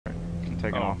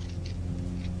taking off.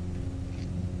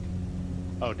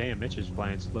 Oh damn, Mitch is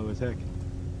flying slow as heck.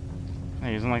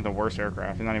 Hey, he's in like the worst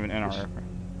aircraft. He's not even in our aircraft.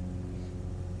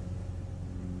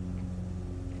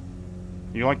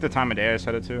 You like the time of day I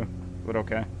set it to? But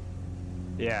okay.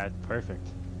 Yeah, perfect.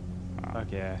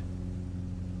 Fuck yeah.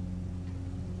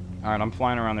 Alright, I'm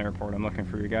flying around the airport. I'm looking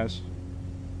for you guys.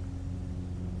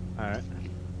 Alright.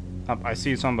 I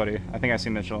see somebody. I think I see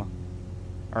Mitchell.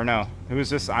 Or no. Who is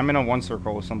this? I'm in a one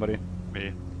circle with somebody.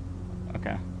 Me.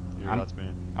 Okay. That's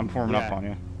me. I'm forming up on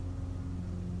you.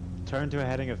 Turn to a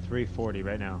heading of 340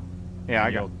 right now. Yeah,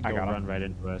 You'll I got run him. right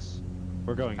into us.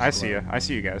 We're going slow. I see you. I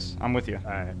see you guys. I'm with you.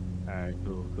 Alright,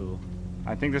 cool.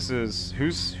 I think this is...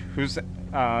 Who's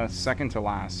second to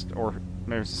last? Or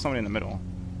there's somebody in the middle.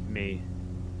 Me.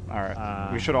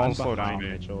 Alright. We should all slow down.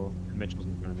 Mitchell. Mitchell's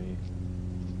in front of me.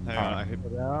 Hang on, I hit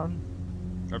it down.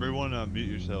 Everyone mute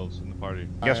yourselves in the party.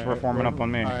 I guess we're forming up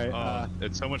on me. Alright,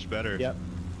 it's so much better. Yep.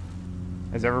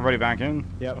 Is everybody back in?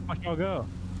 Yep. I'll go.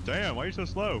 Damn, why are you so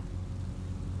slow?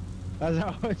 I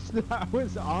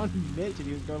was on Mitch and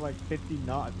he was going like 50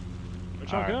 knots.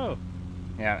 Which I'll go.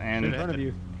 Yeah, and In front of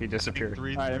you. he disappeared.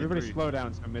 Alright, everybody slow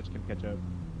down so Mitch can catch up.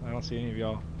 I don't see any of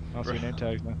y'all. I don't see name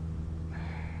tags now.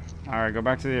 Alright, go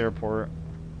back to the airport.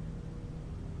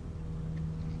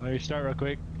 Let me start real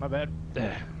quick. My bad.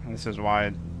 This is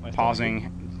why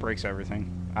pausing breaks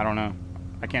everything. I don't know.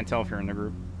 I can't tell if you're in the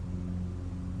group.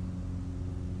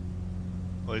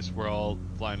 At least we're all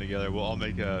flying together. We'll all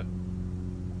make a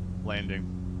landing.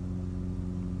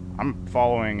 I'm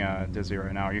following Dizzy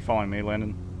right now. Are you following me,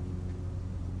 Landon?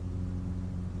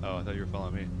 Oh, I thought you were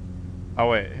following me. Oh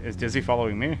wait, is Dizzy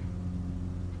following me?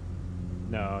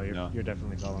 No, you're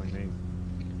definitely following me.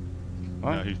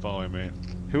 What? No, he's following me.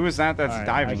 Who is that that's Alright,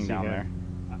 diving down there?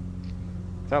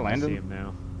 Is that Landon? I see him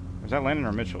now. Is that Landon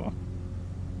or Mitchell?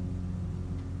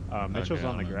 Mitchell's Okay,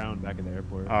 on the ground back at the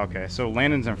airport. Oh, okay, so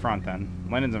Landon's in front then.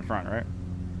 Landon's in front, right?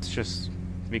 It's just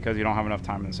because you don't have enough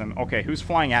time in the sim. Okay, who's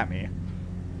flying at me?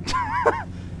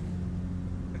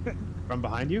 From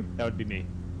behind you? That would be me.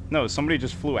 No, somebody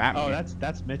just flew at me. Oh,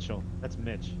 that's Mitchell. That's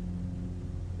Mitch.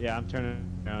 Yeah, I'm turning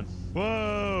around.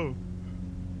 Whoa!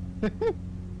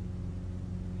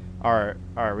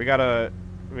 Alright, we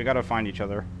gotta find each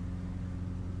other.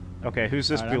 Okay, who's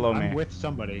this below me? I'm with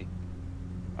somebody.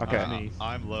 Okay.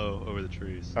 I'm low over the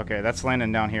trees. Okay, that's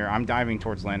Landon down here. I'm diving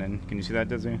towards Landon. Can you see that,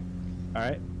 Dizzy?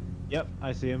 Alright. Yep,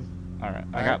 I see him. Alright,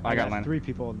 I got Landon. 3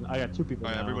 people. I got 2 people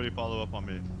Alright, now. everybody follow up on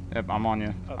me. Yep, I'm on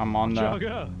you. I'm on the...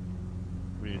 Go.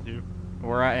 We need you.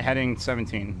 We're at heading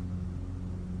 17.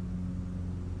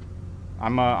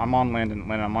 I'm on Landon.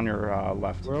 Landon, I'm on your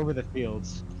left. We're over the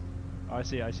fields. Oh, I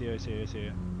see you.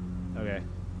 Okay.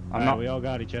 I'm not. We all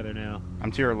got each other now.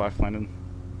 I'm to your left, Landon.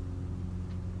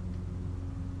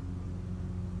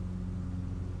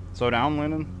 Slow down,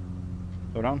 Landon.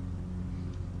 Slow down.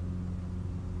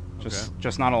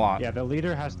 Just not a lot. Yeah, the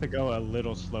leader has to go a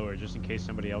little slower just in case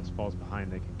somebody else falls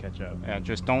behind. They can catch up. Yeah,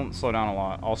 just don't slow down a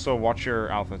lot. Also, watch your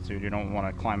altitude. You don't want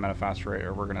to climb at a fast rate,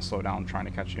 or we're gonna slow down trying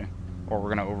to catch you, or we're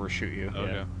gonna overshoot you.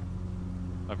 Okay. Yeah.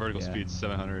 My vertical speed's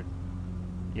 700.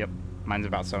 Yep, mine's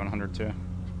about 700 too.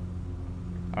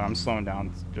 I'm slowing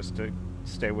down just to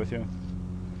stay with you.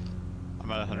 I'm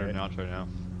at 100 knots right now.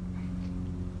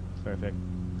 Perfect.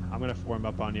 I'm gonna form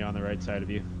up on you on the right side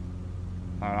of you.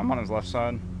 I'm on his left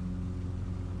side.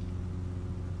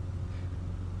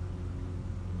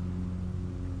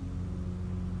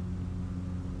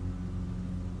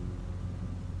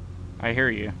 I hear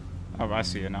you. Oh, I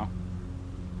see you now.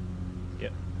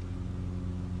 Yep.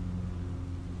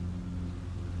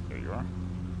 There you are.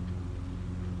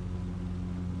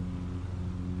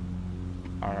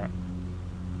 Alright.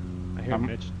 I hear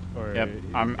Mitch. Or yep,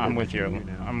 I'm with you.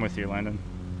 I'm with you, Landon.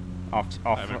 Off.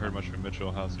 I haven't heard much from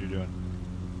Mitchell. How's he doing?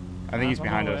 I think he's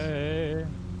behind us.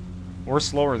 We're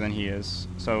slower than he is,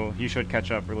 so he should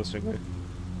catch up realistically.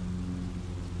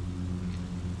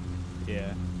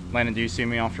 Yeah. Landon, do you see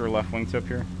me off your left wingtip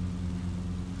here?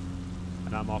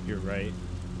 And I'm off your right.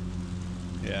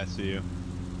 Yeah, I see you.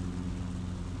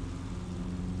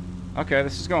 Okay,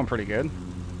 this is going pretty good.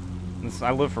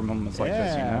 I live for moments like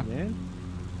this, you know? Man.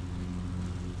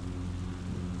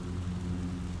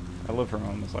 I live for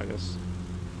moments like this.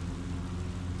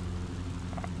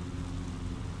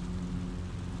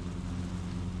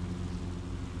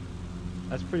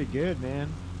 That's pretty good,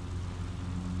 man.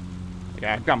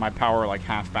 Yeah, I've got my power like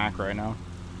half back right now.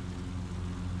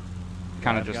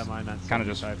 Kind of just, kind of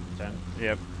just.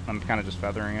 Yep, I'm kind of just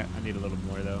feathering it. I need a little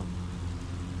more though.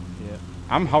 Yeah.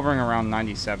 I'm hovering around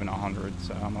 97, 100,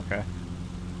 so I'm okay.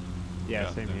 Yeah,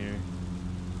 same here.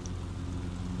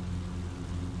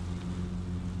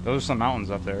 Those are some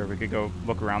mountains up there. We could go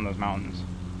look around those mountains.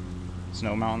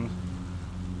 Snow mountains.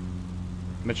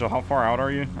 Mitchell, how far out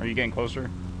are you? Are you getting closer?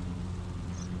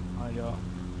 Alright, y'all.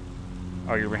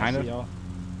 Oh, you're behind See it? y'all.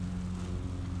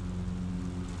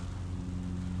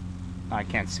 I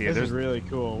can't see it. This There's is really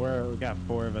cool. We got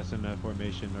 4 of us in a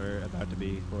formation, or about to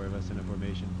be 4 of us in a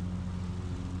formation.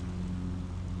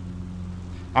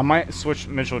 I might switch,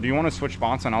 Mitchell, do you want to switch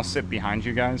spots and I'll sit behind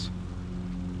you guys?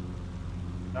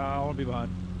 I want to be behind.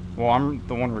 Well, I'm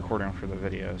the one recording for the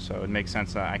video, so it makes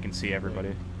sense that I can see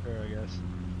everybody. Sure, I guess.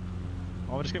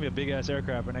 Oh, we're just gonna be a big ass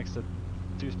aircraft right next to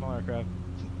 2 small aircraft.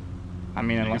 I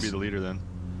mean, You unless... could be the leader then.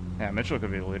 Yeah, Mitchell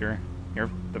could be the leader. You're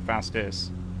the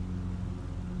fastest.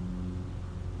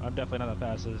 I'm definitely not the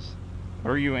fastest.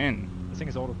 What are you in? This thing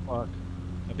is old as fuck.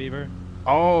 A beaver.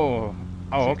 Oh.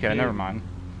 Oh, okay, 68. never mind.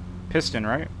 Piston,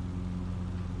 right?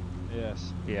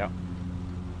 Yes. Yeah.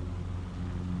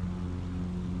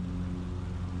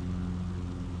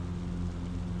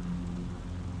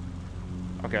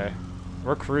 Okay.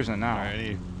 We're cruising now. Alright,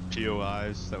 any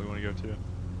POIs that we want to go to?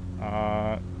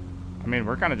 I mean,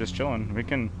 we're kind of just chilling. We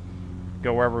can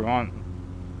go wherever we want.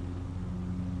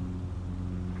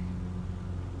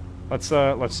 Let's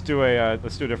do a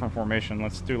different formation.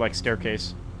 Let's do like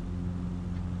staircase.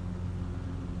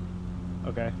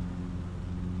 Okay.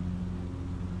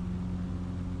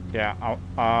 Yeah.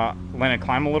 I'll Lennon,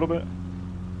 climb a little bit,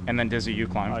 and then Dizzy, you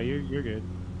climb. Oh, you're good.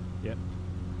 Yep.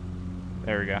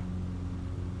 There we go.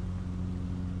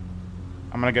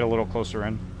 I'm gonna get a little closer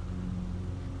in.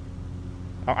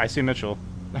 Oh, I see Mitchell.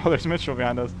 Oh, there's Mitchell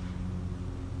behind us.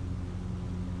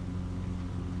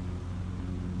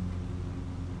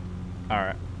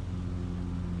 Alright.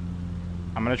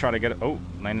 I'm gonna try to get it. Oh,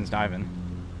 Landon's diving.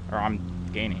 Or I'm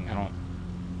gaining. I don't...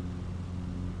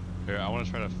 Here, I want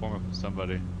to try to form up with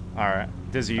somebody. Alright.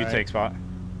 Dizzy, you Alright. take spot.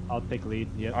 I'll take lead.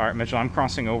 Yep. Alright, Mitchell, I'm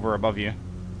crossing over above you.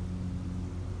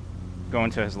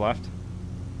 Going to his left.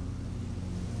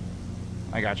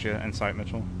 I got you in sight,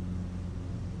 Mitchell.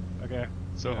 Okay.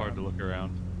 So hard to look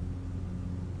around.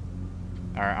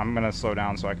 Alright, I'm gonna slow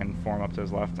down so I can form up to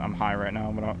his left. I'm high right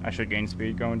now, but I should gain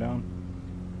speed going down.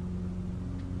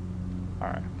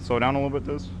 Alright, slow down a little bit,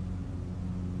 Diz.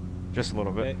 Just a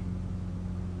little bit. Okay.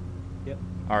 Yep.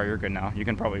 Alright, you're good now. You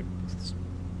can probably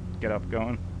get up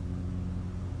going.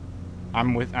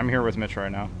 I'm here with Mitch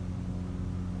right now.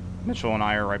 Mitchell and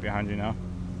I are right behind you now.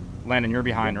 Landon, you're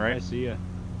behind, Yep, right? I see ya.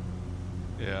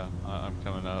 Yeah, I'm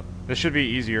coming up. This should be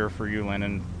easier for you,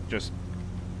 Landon, just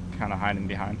kind of hiding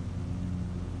behind.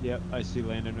 Yep, I see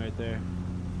Landon right there.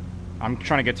 I'm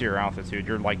trying to get to your altitude.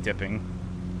 You're like dipping.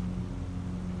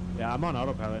 Yeah, I'm on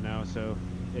autopilot now, so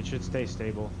it should stay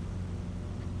stable.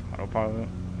 Autopilot?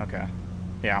 Okay.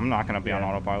 Yeah, I'm not going to be on Yeah.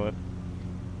 autopilot.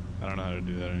 I don't know how to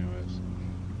do that anyways.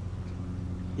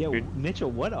 Yeah, Dude.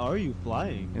 Mitchell, what are you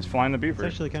flying? It's flying the It's Beaver.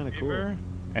 actually kind of cool. Beaver?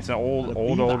 It's an old The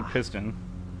Beaver. piston.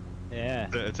 Yeah.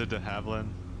 It's a de Havilland,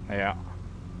 Yeah.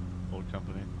 old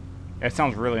company. It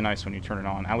sounds really nice when you turn it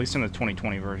on. At least in the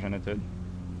 2020 version, it did.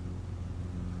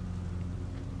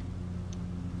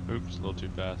 Oops, a little too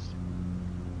fast.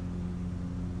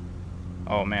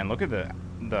 Oh man, look at the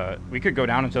we could go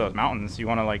down into those mountains. You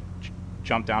want to like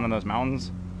jump down in those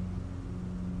mountains?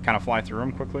 Kind of fly through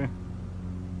them quickly?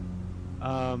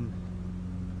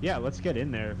 Yeah, let's get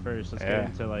in there first. Let's Yeah. get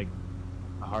into like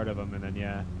the heart of them, and then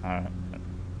yeah. Alright.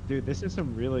 Dude, this is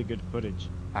some really good footage.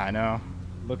 I know.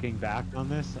 Looking back on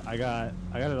this, I got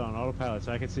it on autopilot,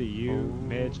 so I can see you, Oh.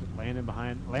 Mitch, Landon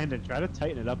behind. Landon, try to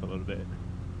tighten it up a little bit.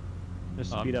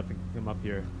 Just speed up and come up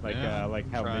here, like Yeah, like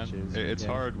I'm how trying. Mitch is. It's Yeah.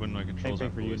 hard when my controls thing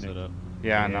aren't for you, fully set Nick. up.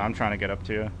 Yeah, no, Yeah. I'm trying to get up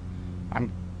to you.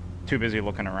 I'm too busy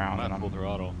looking around. I'm and at full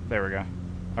throttle. There we go.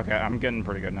 Okay, I'm getting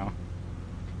pretty good now.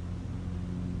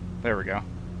 There we go.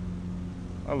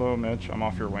 Hello, Mitch. I'm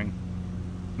off your wing.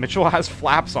 Mitchell has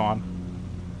flaps on.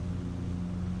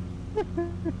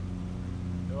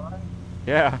 Do I?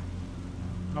 Yeah.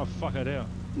 Oh fuck, I do.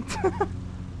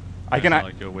 I can.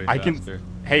 Like go way I faster. can.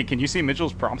 Hey, can you see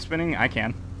Mitchell's prop spinning? I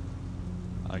can.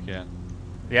 I can.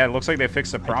 Yeah, it looks like they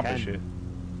fixed the prop can. issue.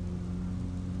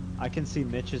 I can see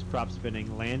Mitch's prop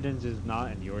spinning. Landon's is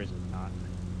not, and yours is not.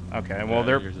 Okay, well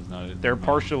Yeah, yours is not it. they're Mine.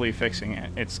 partially fixing it.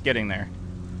 It's getting there.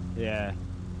 Yeah.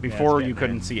 Before getting you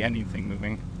couldn't there. see anything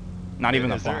moving. Not even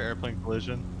the Is there flap. airplane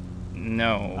collision?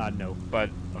 No. No. But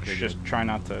Okay, just good. try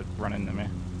not to run into me.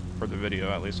 For the video,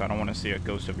 at least. I don't want to see a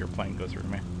ghost of your plane go through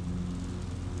me.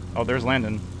 Oh, there's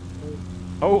Landon.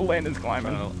 Oh, Landon's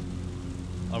climbing.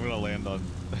 I'm gonna land on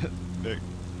Nick.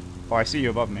 Oh, I see you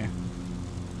above me.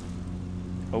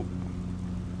 Oh,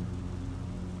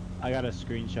 I got a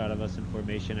screenshot of us in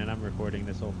formation, and I'm recording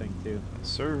this whole thing too.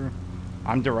 sir.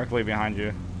 I'm directly behind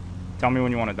you. Tell me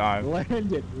when you want to dive.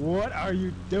 Landon, what are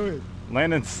you doing?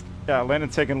 Landon's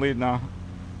taking lead now.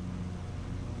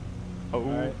 Oh.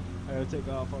 Alright, I gotta take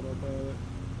off autopilot.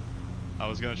 I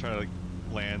was gonna try to like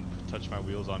land, touch my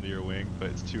wheels onto your wing, but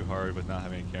it's too hard with not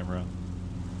having a camera.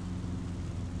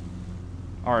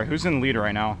 All right, who's in lead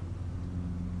right now?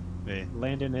 Me.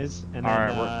 Landon is, and All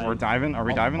then, right, we're diving. Are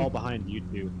we diving? All behind you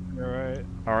two. Alright.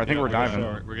 All right, I think we're diving.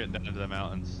 We're getting down into the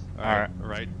mountains. All right.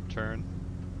 Right turn.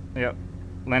 Yep.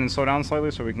 Landon, slow down slightly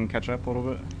so we can catch up a little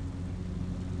bit.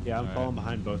 Yeah, I'm Alright. falling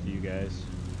behind both of you guys.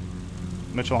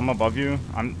 Mitchell, I'm above you.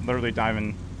 I'm literally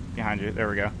diving behind you. There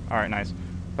we go. All right, nice.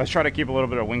 Let's try to keep a little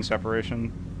bit of wing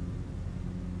separation.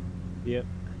 Yep.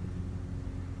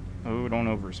 Oh, don't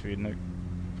overspeed, Nick.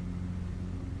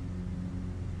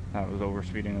 That was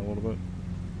overspeeding a little bit.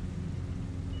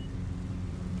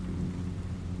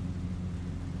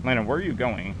 Landon, where are you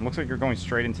going? Looks like you're going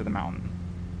straight into the mountain.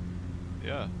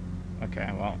 Yeah. Okay,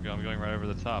 well, I'm going right over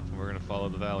the top, and we're gonna follow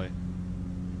the valley.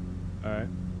 Alright.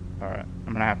 all right.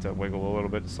 I'm gonna have to wiggle a little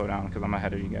bit to slow down because I'm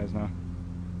ahead of you guys now.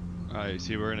 All right.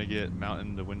 See, we're gonna get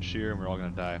mountain to wind shear, and we're all gonna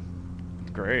die.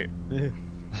 Great. Imagine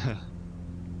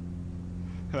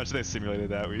they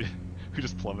simulated that. We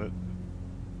just plummet.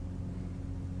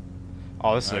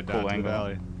 Oh, this is a Right down cool to the angle.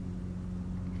 valley.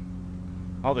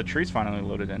 Oh, the tree's finally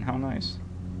loaded in. How nice.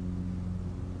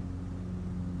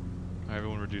 All right,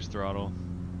 everyone reduce throttle.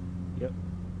 Yep.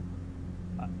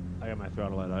 I got my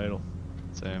throttle at idle.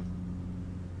 Same.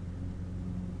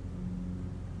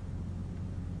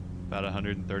 About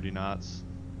 130 knots.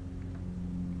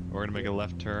 We're gonna make a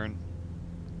left turn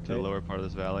to the Okay. lower part of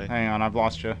this valley. Hang on, I've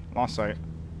lost you. Lost sight.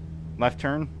 Left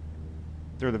turn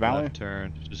through the valley. Left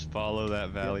turn. Just follow that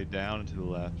valley down and to the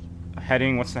left.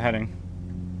 Heading. What's the heading?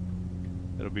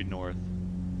 It'll be north.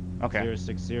 Okay.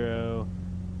 060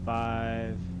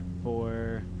 5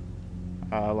 4.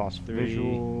 Lost 3.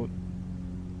 visual.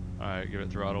 All right, give it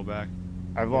throttle back.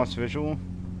 I've lost visual.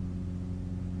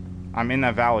 I'm in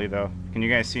that valley though. Can you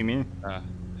guys see me?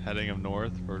 Heading of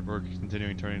north. We're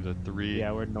continuing turning to 3.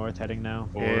 Yeah, we're north heading now.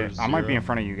 4, Yeah, I might be 0. in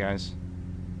front of you guys.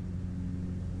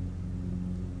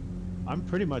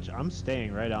 I'm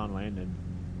staying right on Landon.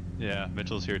 Yeah,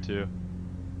 Mitchell's here too.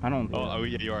 I don't. Oh,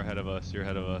 yeah, you are ahead of us. You're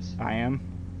ahead of us. I am.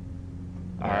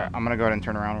 All right, I'm gonna go ahead and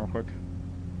turn around real quick.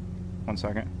 1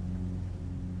 second.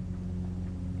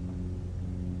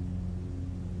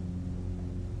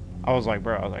 I was like,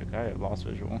 I lost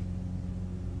visual.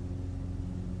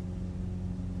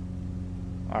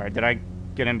 All right, did I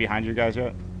get in behind you guys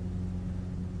yet?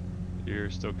 You're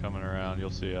still coming around. You'll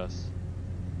see us.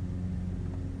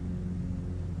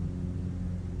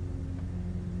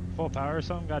 Full power or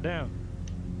something? Goddamn.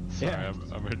 Sorry, Yeah.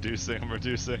 I'm reducing. I'm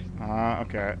reducing.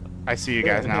 Okay. I see you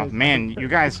guys now. Man, you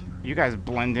guys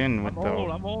blend in with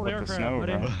I'm old with the aircraft, snow,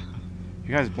 buddy. bro.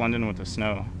 You guys blend in with the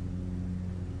snow.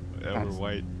 Yeah, That's- we're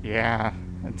white. Yeah,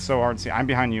 it's so hard to see. I'm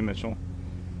behind you, Mitchell.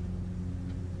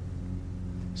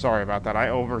 Sorry about that.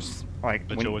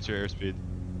 Mitchell, what's your airspeed?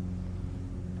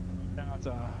 Now it's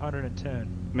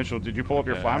 110. Mitchell, did you pull up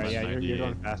your Okay, flaps? alright, Yeah, you're 98.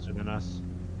 going faster than us.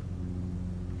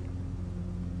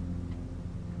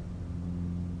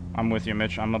 I'm with you,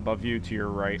 Mitch. I'm above you to your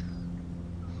right.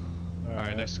 All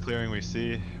right, next clearing we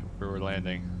see, where we're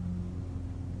landing.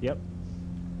 Yep.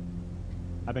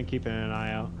 I've been keeping an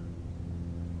eye out.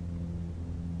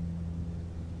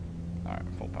 All right,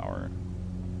 full power.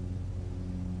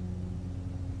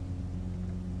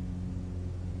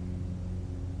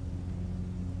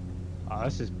 Oh,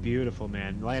 this is beautiful,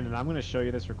 man. Landon, I'm gonna show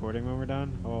you this recording when we're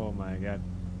done. Oh my god.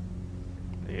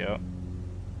 Yep.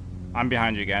 I'm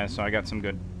behind you guys, so I got some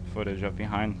good footage up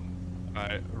behind. All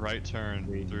right, right turn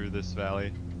Sweet. through this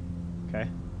valley. Okay.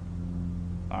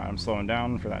 All right, I'm slowing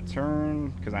down for that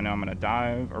turn because I know I'm gonna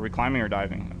dive. Are we climbing or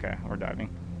diving? Okay, we're diving.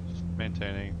 Just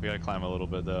maintaining. We gotta climb a little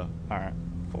bit though. All right,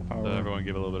 full power. So everyone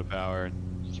give it a little bit of power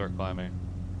and start climbing.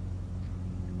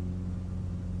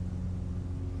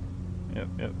 Yep.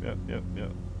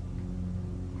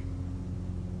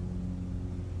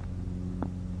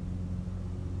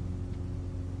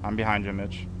 I'm behind you,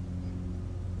 Mitch.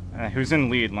 Who's in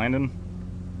lead? Landon?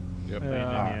 Yep.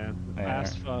 Yeah.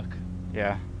 Fast fuck.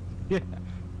 Yeah. Yeah.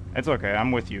 It's okay.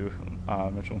 I'm with you,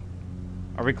 Mitchell.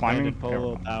 Are we climbing? Landon, pull a Okay,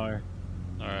 little power.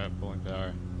 All right, pulling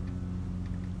power.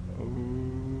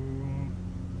 Ooh.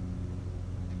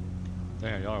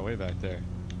 Damn, y'all are way back there.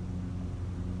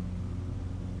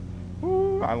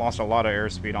 Ooh, I lost a lot of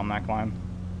airspeed on that climb.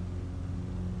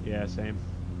 Yeah, same.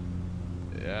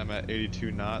 Yeah, I'm at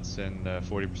 82 knots and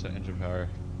 40% engine power.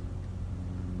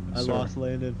 I So- lost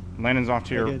Landon. Landon's off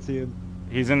to I your. can't see him.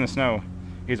 He's in the snow.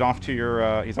 He's off to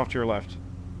your. He's off to your left.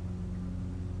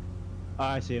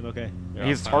 I see him. Okay. Yeah,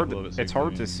 He's I'm hard. a little bit It's sick hard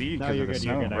of to me. see No, because you're of the good,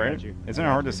 you're snow, good, I right? got you. Isn't I it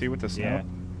got hard to you. see with the snow? Yeah.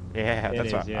 Yeah, It that's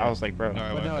is, what yeah. I was like, bro.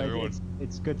 Alright, But no, everyone,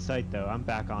 it's good sight though. I'm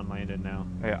back on landing now.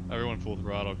 Yeah. everyone full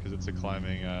throttle because it's a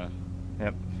climbing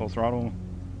Yep. Full throttle.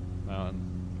 mountain.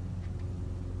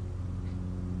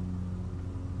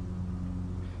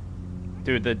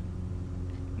 Dude, the.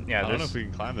 Yeah, I don't know there's. if we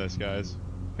can climb this, guys.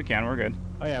 We can. We're good.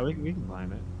 Oh yeah, we can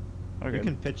climb it. We're We good.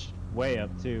 can pitch way up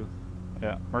too.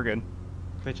 Yeah, we're good.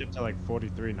 Pitch up to like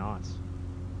 43 knots.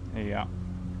 Yeah.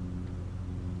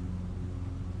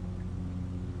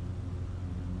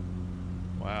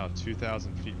 Wow,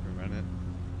 2,000 feet per minute.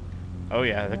 Oh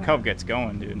yeah, the Cub gets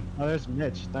going, dude. Oh, there's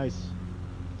Mitch. Nice.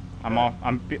 I'm off.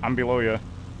 I'm below you.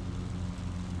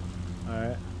 All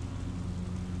right.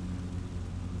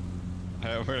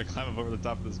 We're gonna climb up over the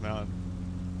top of this mountain.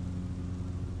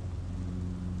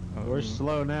 We're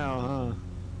slow now,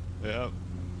 huh? Yep.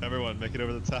 Everyone, make it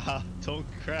over the top. Don't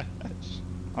crash.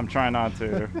 I'm trying not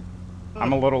to.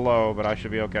 I'm a little low, but I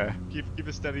should be okay. Keep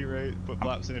a steady rate. Put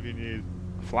flaps in if you need.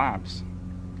 Flaps.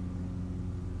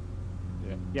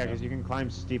 Yeah. Yeah, because you can climb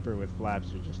steeper with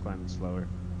flaps or just climbing slower.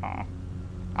 Oh.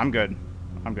 I'm good.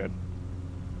 I'm good.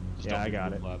 Just Yeah, don't I be got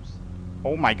full it. Flaps.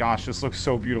 Oh my gosh, this looks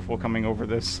so beautiful coming over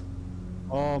this.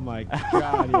 Oh my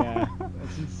god, yeah.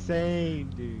 That's insane,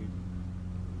 dude.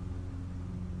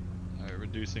 Alright,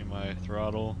 reducing my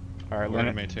throttle. All right, We're gonna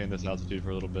Landon. maintain this altitude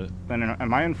for a little bit. Landon,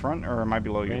 am I in front or am I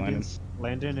below you, Landon?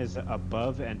 Landon is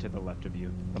above and to the left of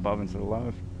you. Above and to the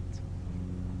left.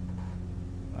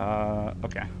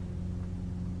 Okay.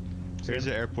 So there's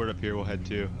an airport up here we'll head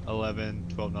to. 11,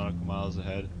 12 nautical miles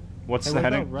ahead. What's Hey, the what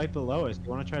heading? about right below us? Do you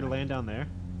want to try to land down there?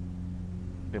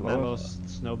 That little Below?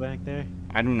 snowbank there?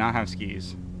 I do not have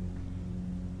skis.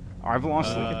 I've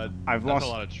lost. I've that's lost. a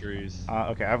lot of trees.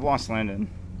 Okay, I've lost Landon.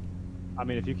 I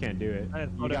mean, if you can't do it. Hey,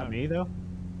 slow You got down. me, though?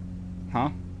 Huh?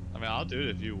 I mean, I'll do it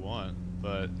if you want,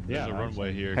 but Yeah, there's a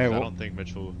runway here. Hey, 'cause I wh- don't think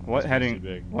Mitchell. What is too heading?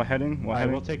 big. What heading? What Alright,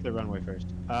 heading? we'll take the runway first.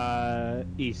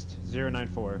 East,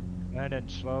 094. Landon,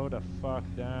 slow the fuck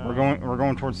down. We're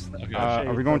going towards. Okay.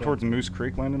 Are we going towards Moose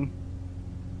Creek, Landon?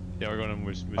 Yeah, we're going to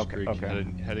Moose Okay, Creek. okay.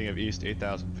 Heading of east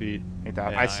 8,000 feet.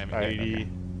 8,000. And I'm okay.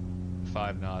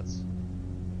 85 knots.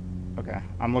 Okay,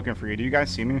 I'm looking for you. Do you guys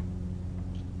see me?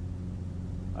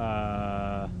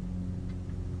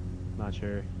 Not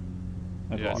sure.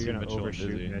 I've Yeah, I lost see You're gonna Mitchell and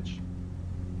overshoot, Izzy. Mitch.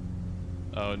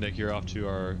 Oh, Nick, you're off to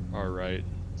our right,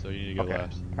 so you need to go Okay.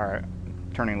 left. All right.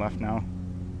 Turning left now.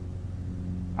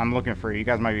 I'm looking for you. You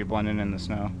guys might be blending in the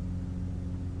snow.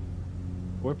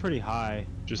 We're pretty high.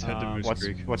 Just head to Moose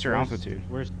Creek. What's your altitude?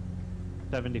 We're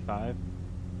 75.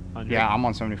 100. Yeah, I'm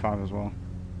on 75 as well.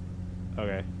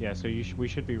 Okay. Yeah, so we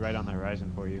should be right on the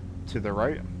horizon for you. To the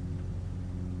right?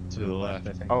 To the left.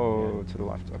 I think. Oh, to the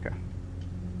left. Okay.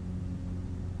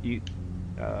 You.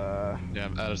 Yeah,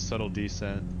 I'm at a subtle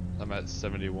descent. I'm at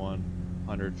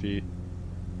 7,100 feet.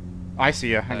 I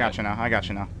see you. I got you now. I got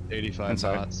you now. 85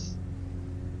 Inside. knots.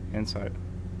 Inside.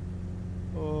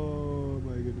 Oh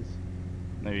my goodness.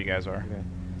 There you guys are. Okay.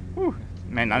 Whew.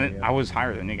 Man, There you go. I was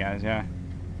higher than you guys. Yeah.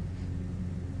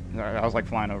 I was like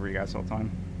flying over you guys the whole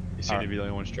time. You seem to be the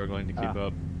only one struggling to keep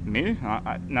up. Me?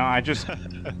 No, I just.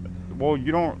 Well,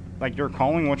 you don't like you're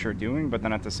calling what you're doing, but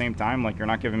then at the same time, like you're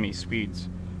not giving me speeds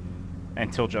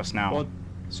until just now. Well,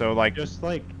 so like just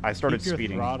like I started keep your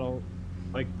speeding. throttle,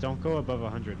 like don't go above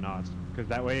 100 knots, because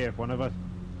that way if one of us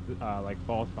like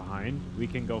falls behind, we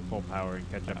can go full power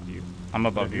and catch up to you. I'm But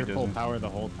above if you, you're full Disney. power the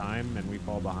whole time and we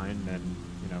fall behind, then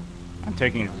you know I'm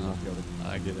taking. we won't be able to.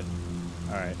 I get it.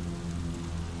 All right.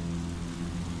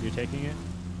 You're taking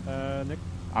it, Nick?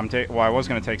 Well, I was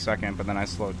gonna take second, but then I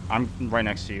slowed. I'm right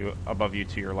next to you, above you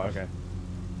to your left. Okay.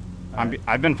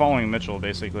 I've been following Mitchell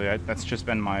basically. That's just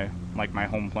been my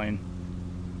home plane.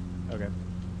 Okay.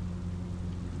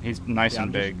 He's nice Yeah, and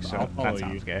I'm big, just- so I'll follow that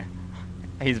sounds you. gay.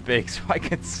 He's big, so I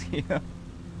can see him.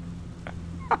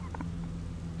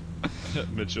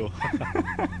 Mitchell.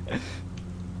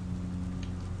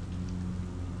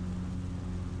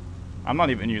 I'm not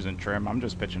even using trim. I'm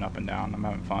just pitching up and down. I'm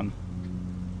having fun.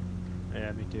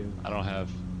 Yeah, me too. I don't have.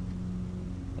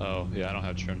 Oh yeah, I don't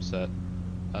have trim set.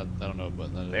 I don't know what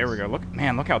button that is. There we go. Look,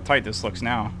 man, look how tight this looks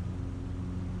now.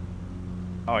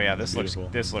 Oh yeah, this looks Beautiful.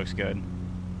 good.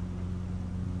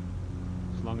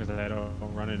 As long as I don't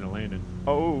run into Landon.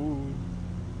 Oh,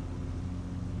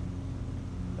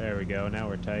 There we go. Now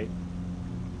we're tight.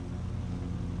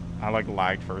 I like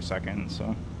lagged for a second,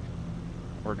 so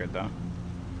we're good though.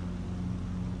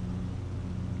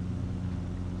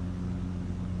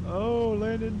 Oh,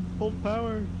 Landon, full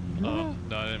power. Oh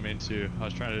no, I didn't mean to. I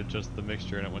was trying to adjust the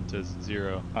mixture and it went to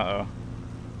 0. Uh oh.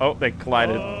 Oh, they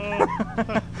collided.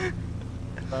 Oh.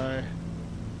 Sorry.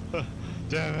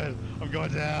 Damn it! I'm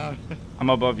going down. I'm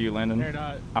above you, They're Landon.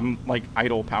 not. I'm like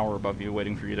idle power above you,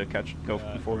 waiting for you to go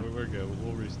forward. We're good.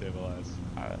 We'll restabilize.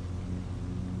 Alright.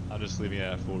 I'm just leaving it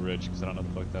at full ridge because I don't know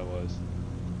what the fuck that was.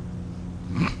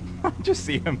 I just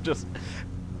see him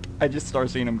I just start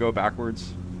seeing him go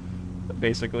backwards,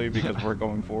 basically, because we're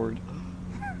going forward.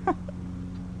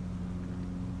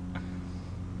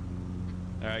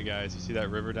 Alright guys, you see that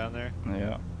river down there?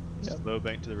 Yeah. Slow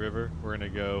bank to the river. We're gonna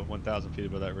go 1,000 feet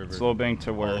above that river. Slow bank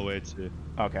to where? All the way to...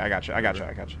 Okay, I got you.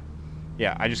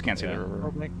 Yeah, I just can't see the river.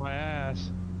 I'll make my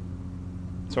ass.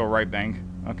 So right bank.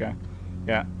 Okay.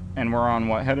 Yeah. And we're on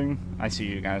what heading? I see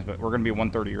you guys, but we're gonna be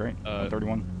 130, right?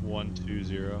 131.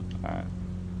 120. Alright.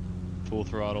 Full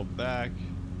throttle back.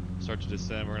 Start to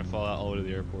descend. We're gonna fall out all the way to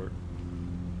the airport.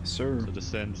 Yes, sir. So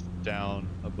descend down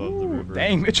above the Ooh, river.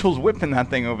 dang, Mitchell's whipping that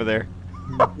thing over there.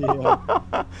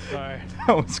 Yeah. Sorry.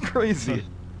 That was crazy.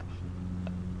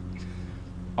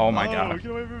 Oh my god.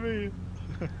 Get away from me.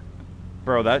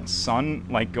 Bro, that sun,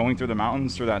 like going through the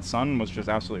mountains through that sun was just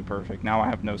absolutely perfect. Now I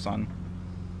have no sun.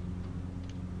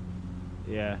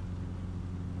 Yeah,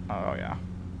 Oh yeah.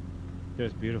 it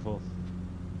was beautiful.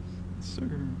 Sir.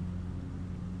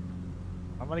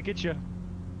 I'm gonna get you.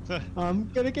 I'm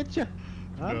gonna get you.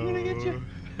 I'm gonna get you.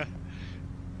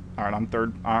 Alright, I'm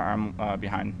third. I'm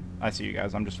behind. I see you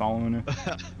guys. I'm just following you.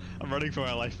 I'm running for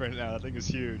my life right now. That thing is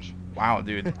huge. Wow,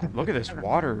 dude. Look at this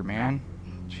water, man.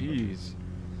 Jeez.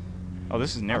 Oh,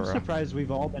 this is I'm narrow. surprised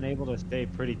we've all been able to stay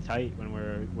pretty tight when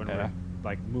Yeah. we're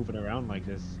like moving around like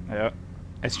this. Yeah.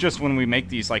 It's just when we make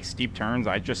these like steep turns,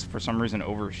 I just for some reason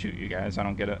overshoot you guys. I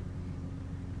don't get it.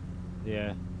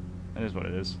 Yeah. It is what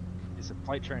it is. It's a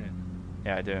flight training.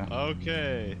 Yeah, I do.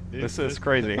 Okay. This is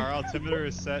crazy. Our altimeter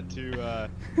is set to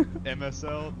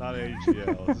MSL, not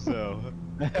AGL. So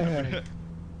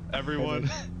everyone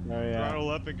Oh yeah. throttle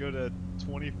up and go to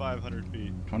 2,500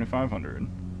 feet. 2,500.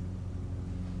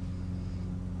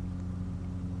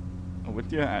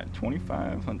 With you at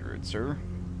 2,500, sir.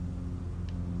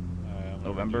 Alright, I'm gonna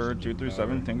November reduce 2 through power.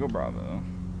 7, Tango Bravo.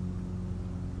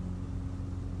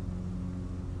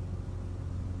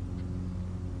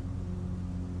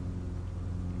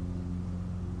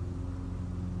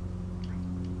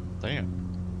 Damn.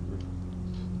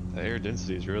 The air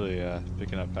density is really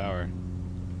picking up power.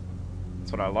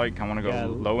 That's what I like. I want to go Yeah.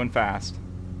 low and fast.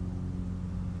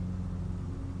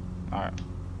 Alright.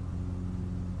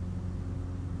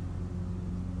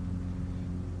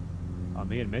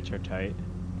 Me and Mitch are tight.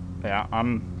 Yeah,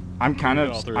 I'm kind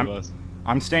All of three of us.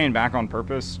 I'm staying back on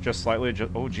purpose, just slightly.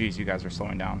 Oh, geez, you guys are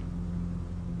slowing down.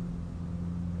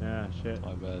 Yeah, shit.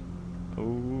 My bad.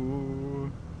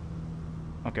 Ooh.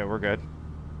 Okay, we're good.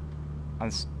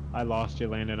 I lost you,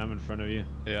 Landon. I'm in front of you.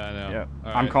 Yeah, I know. Yeah,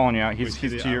 All I'm right. calling you out. We He's see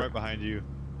to I'm your. right behind you.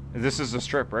 This is the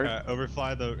strip, right?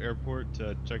 Overfly the airport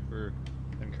to check for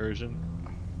incursion.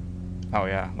 Oh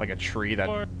yeah, like a tree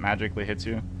that magically hits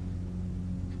you.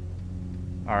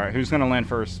 All right, who's gonna land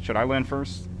first? Should I land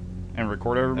first and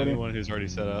record everybody? Anyone who's already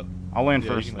set up. I'll land Yeah,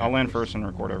 you first. can I'll land land first. first and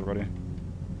record everybody.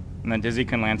 And then Dizzy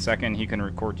can land second. He can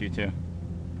record you too.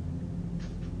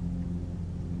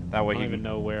 That I way don't he even can.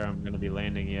 know where I'm gonna be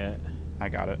landing yet. I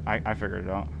got it. I figured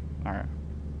it out. All right.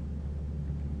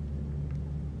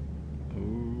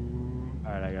 Ooh.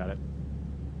 All right, I got it.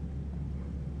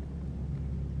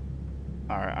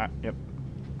 All right. Yep.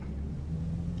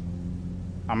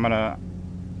 I'm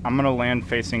gonna land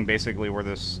facing basically where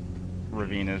this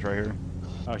ravine is right here.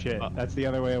 Oh shit, that's the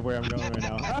other way of where I'm going right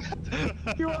now.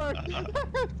 You are.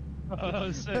 Oh, that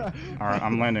was sick. All right,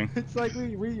 I'm landing. It's like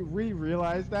we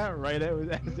realized that right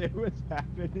as it was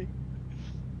happening.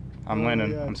 I'm Oh,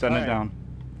 landing. yeah. I'm setting it Alright. down.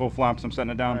 Full flaps. I'm setting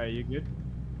it down. All right, you good?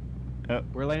 Yep.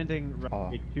 We're landing Oh.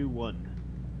 runway 21.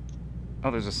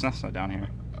 Oh, there's a Cessna down here.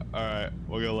 Alright,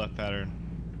 we'll go left pattern.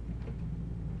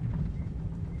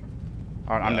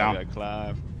 All right, I'm Yeah, down. we got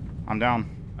climb. I'm down.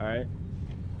 All right.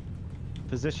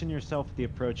 Position yourself at the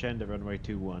approach end of runway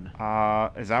 21.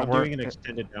 Is that I'm where? doing an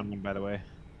extended down one, by the way.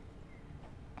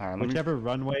 All right, let me. Whichever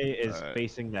runway is Alright.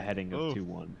 facing the heading of Oof.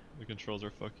 21. The controls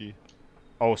are fucky.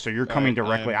 Oh, so you're coming Alright,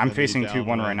 directly. I'm I'm gonna be facing 2-1 right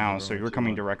downwind now, of so runway you're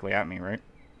coming 21. directly at me, right?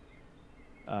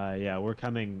 Yeah, we're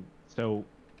coming. So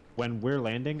when we're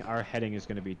landing, our heading is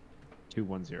going to be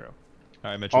 210.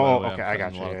 Alright, Mitchell. Oh, by the way, okay, I'm I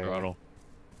cutting got a lot you, of yeah, yeah. throttle.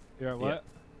 You're at what?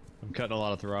 I'm cutting a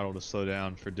lot of throttle to slow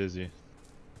down for Dizzy.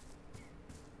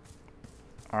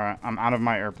 All right, I'm out of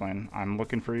my airplane. I'm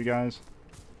looking for you guys.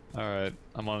 Alright,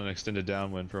 I'm on an extended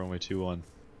downwind for runway 21.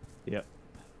 Yep.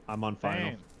 I'm on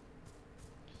final.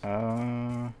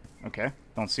 Dang. Okay.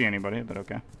 Don't see anybody, but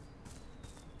okay.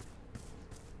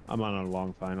 I'm on a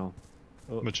long final.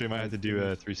 Oh, Mitchell, you might have to do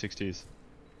 360s.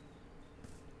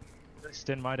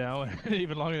 extend my down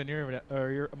even longer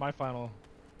than my final.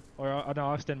 Or no,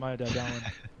 I'll extend my down one.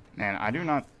 Man, I do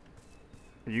not.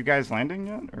 Are you guys landing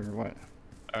yet, or what?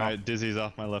 Alright, Dizzy's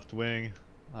off my left wing.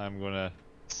 I'm gonna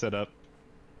set up.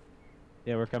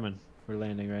 Yeah, we're coming. We're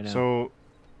landing right now. So,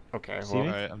 okay. See Well, me?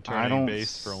 Alright, I'm I turning don't.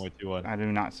 base for runway 21. I do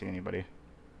not see anybody.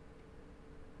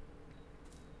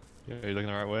 Yeah, are you looking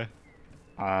the right way?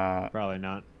 Probably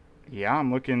not. Yeah,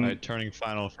 I'm looking. Alright, turning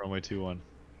final for runway 21.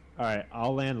 All right,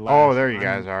 I'll land last. Oh, there you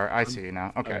guys are. I see you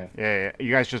now. Okay. Okay. Yeah.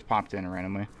 You guys just popped in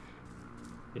randomly.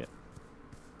 Yeah.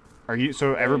 Are you?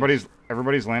 So everybody's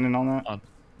landing on that. On.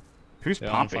 Who's Yeah,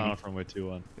 on popping? final for runway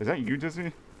 21. Is that you,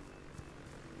 Dizzy?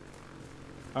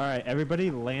 All right,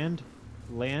 everybody land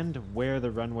where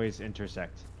the runways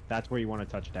intersect. That's where you want to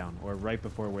touch down, or right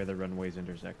before where the runways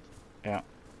intersect. Yeah.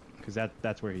 Because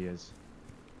that's where he is.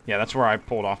 Yeah, that's where I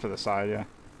pulled off to the side. Yeah.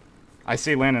 I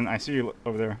see Landon. I see you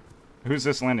over there. Who's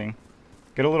this landing?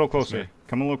 Get a little closer. me.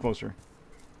 Come a little closer.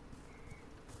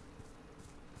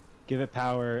 Give it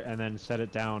power and then set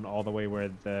it down all the way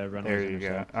where the runways There you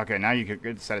intersect. go. Okay, now you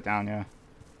could set it down. Yeah.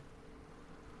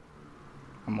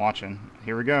 I'm watching.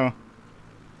 Here we go.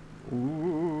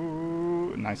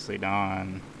 Ooh, nicely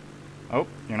done. Oh,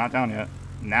 you're not down yet.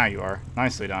 Now you are.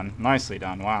 Nicely done. Nicely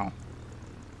done. Wow.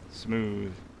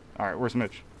 Smooth. All right, where's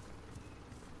Mitch?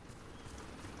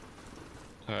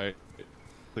 Alright,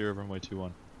 clear of runway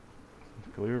 21.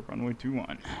 Clear runway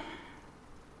 21.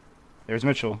 There's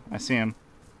Mitchell. I see him.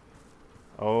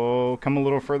 Oh, come a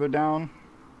little further down.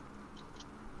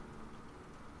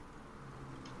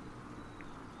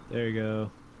 There you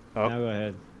go. Oh, Now go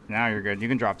ahead. now you're good. You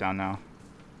can drop down now.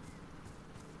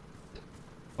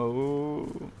 Oh.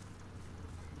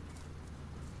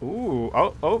 Ooh.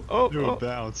 Oh.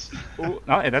 Bounce. Ooh.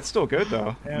 No, hey, that's still good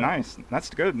though. Yeah. Nice. That's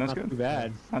good. That's Not good. too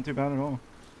bad. Not too bad at all.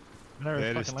 I've never Yeah,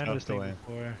 it is fucking landed tough this to thing land.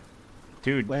 before.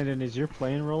 Dude, Landon, is your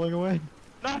plane rolling away?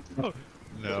 No!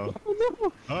 No.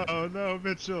 Oh no,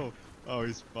 Mitchell! Oh,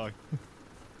 he's fucked.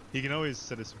 He can always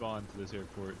set a spawn to this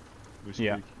airport. Wish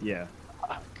Yeah. Creek. Yeah.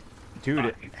 dude,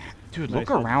 Nice look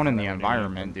one. around in the Landing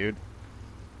environment, dude.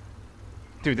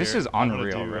 Dude, this Here, is I'm gonna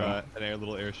unreal, do, bro.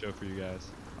 little air show for you guys.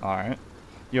 All right.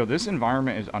 Yo, this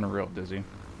environment is unreal, Dizzy.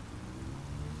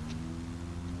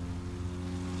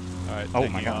 Alright, Oh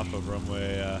taking my gosh. off of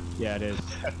runway, Yeah, it is.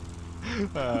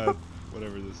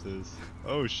 whatever this is.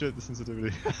 Oh shit, the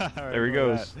sensitivity. Alright, There he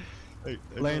ignore goes. that. Hey,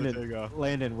 ignore the takeoff.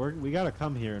 Landon, we gotta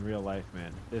come here in real life,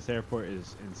 man. This airport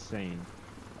is insane.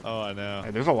 Oh, I know.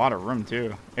 Hey, there's a lot of room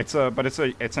too. It's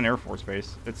an Air Force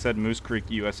base. It said Moose Creek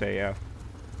USAF.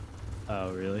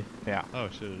 Oh, really? Yeah. Oh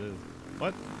shit, it is.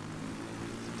 What?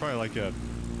 It's probably like a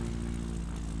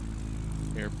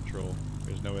air patrol.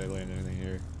 There's no way they land anything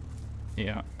here.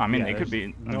 Yeah. I mean, Yeah, it could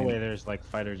there's be. No way there's like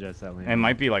fighter jets that land. It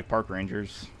might be like park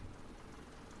rangers.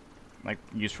 Like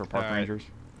used for park Alright. rangers.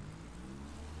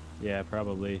 Yeah,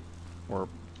 probably. Or,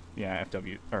 yeah,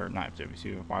 FW or not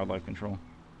FWC, wildlife control.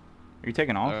 Are you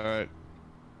taking off? Alright.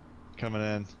 Coming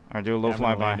in. All right, do a low Yeah, I'm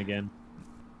gonna land flyby. again.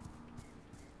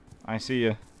 I see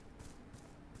you.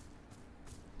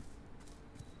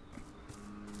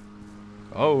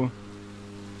 Oh.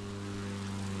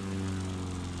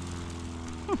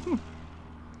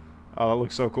 Oh, that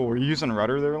looks so cool. Were you using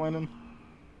rudder there, Landon?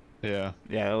 Yeah.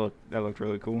 Yeah, that looked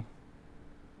really cool.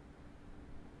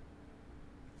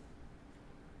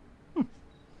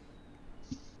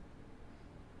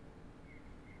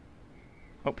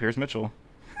 Oh, here's Mitchell.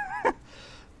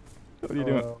 What are you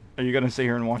doing? Are you gonna sit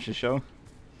here and watch the show?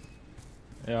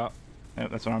 Yeah. Yeah,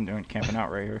 that's what I'm doing, camping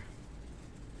out right here.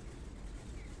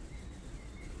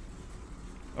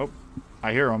 Oh,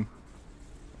 I hear him.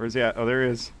 Where's he at? Oh, there he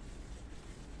is.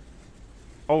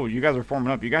 Oh, you guys are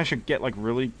forming up. You guys should get like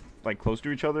really like close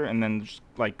to each other and then just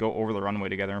like go over the runway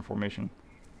together in formation.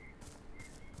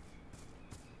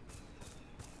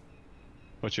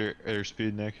 What's your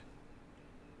airspeed, Nick?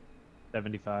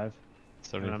 75.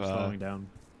 And I'm 75. slowing down.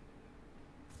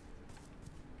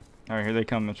 All right, here they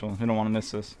come, Mitchell. You don't want to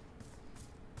miss this.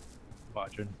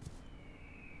 Watching.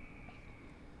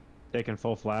 Taking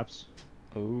full flaps.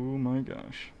 Oh my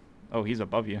gosh. Oh, he's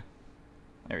above you.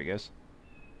 There he goes.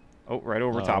 Oh, right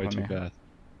over top way of too me. bad.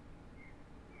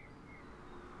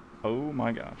 Oh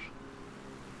my gosh.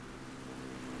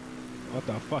 What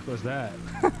the fuck was that?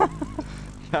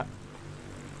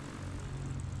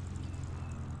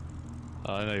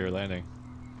 Oh, I know you're landing.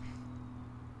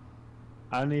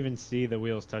 I don't even see the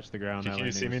wheels touch the ground. Can That you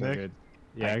landing see was me, so Nick? good.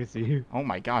 Yeah, I can see you. Oh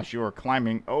my gosh, you are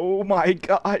climbing. Oh my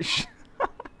gosh.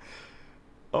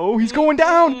 Oh, he's going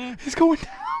down. He's going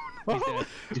down. He's dead.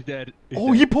 He's dead. He's Oh,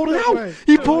 dead. he pulled it No out. way.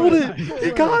 He No pulled way. it. No He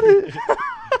way. got it.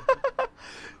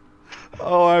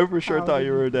 Oh, I for sure How thought did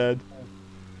you you- were dead.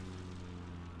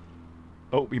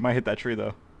 Oh, he might hit that tree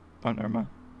though. Oh, never mind.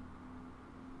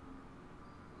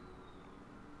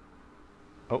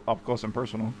 Oh, up close and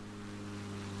personal.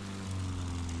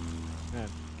 Man,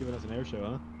 giving us an air show,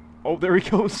 huh? Oh, there he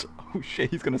goes. Oh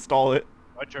shit, he's gonna stall it.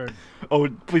 My turn. Oh,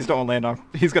 please don't land on.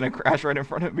 He's gonna crash right in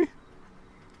front of me.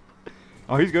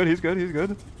 Oh, he's good. He's good. He's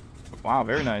good. Wow,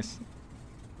 very nice.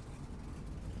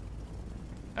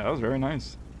 That was very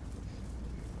nice.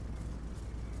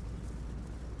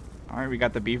 All right, we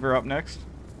got the beaver up next.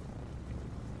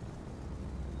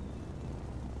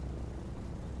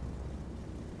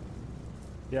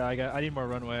 Yeah, I need more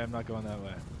runway. I'm not going that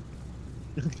way.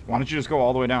 Why don't you just go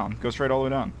all the way down? Go straight all the way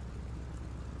down.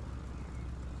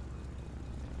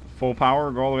 Full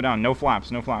power, go all the way down. No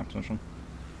flaps, no flaps, Mitchell.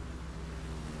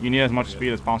 You need as much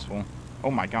speed as possible.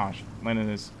 Oh my gosh, Landon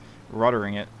is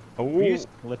ruddering it. Oh, Were you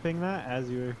flipping that as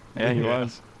you were? yeah, he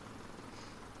was.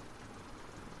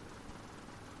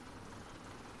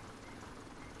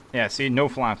 Yeah, see, no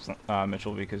flaps,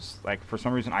 Mitchell, because like for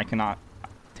some reason I cannot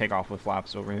take off with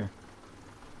flaps over here.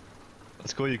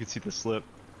 That's cool. You can see the slip.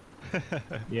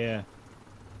 Yeah.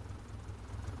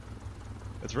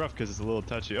 It's rough because it's a little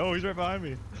touchy. Oh, he's right behind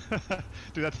me.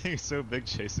 Dude, that thing is so big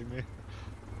chasing me.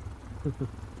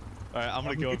 Alright, I'm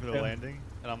gonna go for the landing,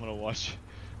 and I'm gonna watch.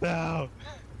 No!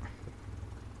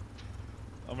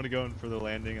 I'm gonna go in for the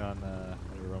landing on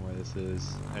whatever runway this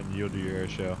is, and you'll do your air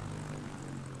show.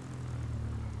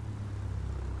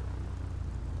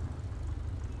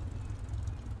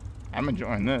 I'm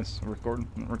enjoying this.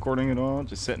 Recording it all,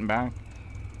 just sitting back.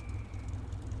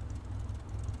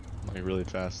 Like really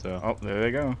fast though. Oh, there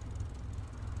they go.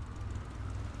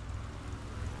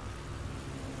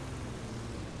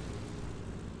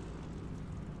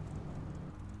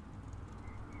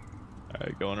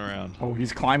 Alright, going around. Oh,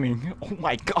 he's climbing. Oh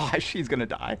my gosh, he's gonna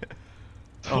die.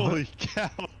 Holy cow!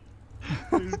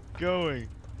 He's going.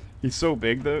 He's so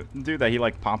big, though, dude, that he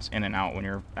like pops in and out when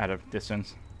you're at a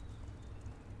distance.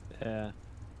 Yeah.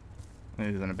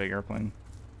 He's in a big airplane.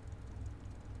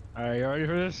 Alright, you ready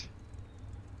for this?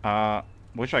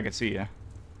 Wish I could see you.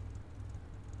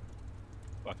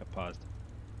 Fuck, I paused.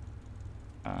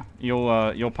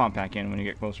 You'll pop back in when you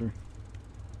get closer.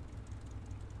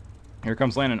 Here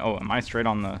comes Landon. Oh, am I straight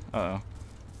on the? Uh-oh.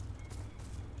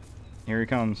 Here he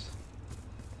comes.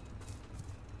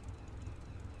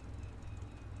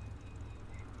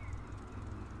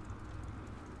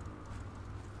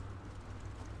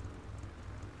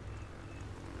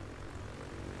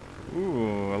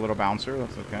 Ooh, a little bouncer.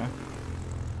 That's okay.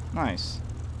 Nice.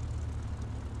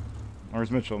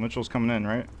 Where's Mitchell? Mitchell's coming in,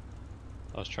 right?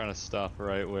 I was trying to stop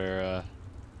right where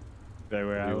Right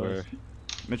where I we was. were.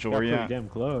 Mitchell, Got where you pretty at? damn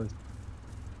close.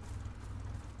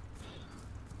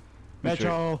 Mitchell.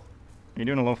 Metro! You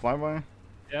doing a low flyby?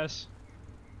 Yes.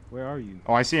 Where are you?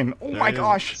 Oh, I see him. Oh There my he is.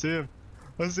 gosh! I see him.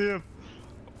 I see him.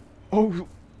 Oh,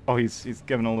 oh, he's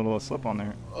giving a little slip on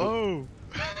there. Oh.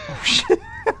 Oh shit!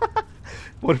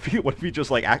 What if he just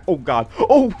like act? Oh god!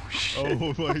 Oh shit!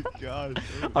 Oh my gosh.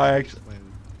 Oh, I he actu- just landed.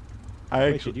 I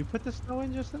Wait, actually. did you put the snow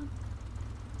in just then?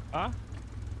 Huh?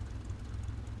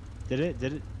 Did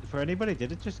it, for anybody,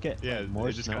 did it just get Yeah, like, more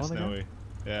it just snow got on the ground? snowy.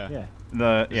 Yeah. Yeah.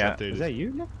 The Just yeah. updated. Is that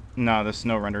you, Nick? No, the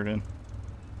snow rendered in.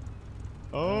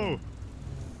 Oh.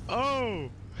 Oh.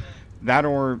 That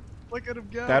or Look at him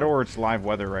go. that or it's live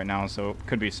weather right now, so it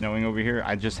could be snowing over here.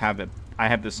 I just have it. I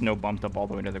have the snow bumped up all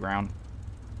the way to the ground.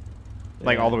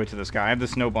 Like all the way to the sky. I have the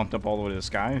snow bumped up all the way to the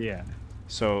sky. Yeah.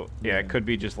 So yeah, it could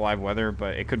be just live weather,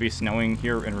 but it could be snowing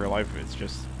here in real life. It's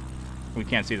just we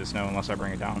can't see the snow unless I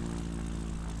bring it down.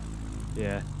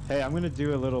 Yeah. Hey, I'm gonna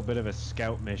do a little bit of a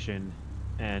scout mission,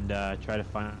 and try to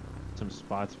find some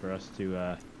spots for us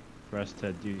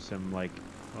to do some like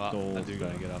Well, I goals. do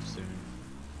gotta get off soon.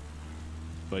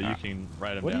 But Ah. you can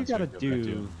write them What do down. you so gotta we can go back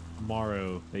do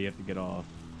tomorrow that you have to get off?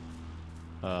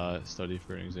 to 'em. Study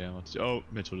for an exam. Oh,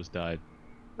 Mitchell just died.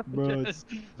 Bro, it's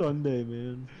Sunday,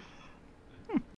 man.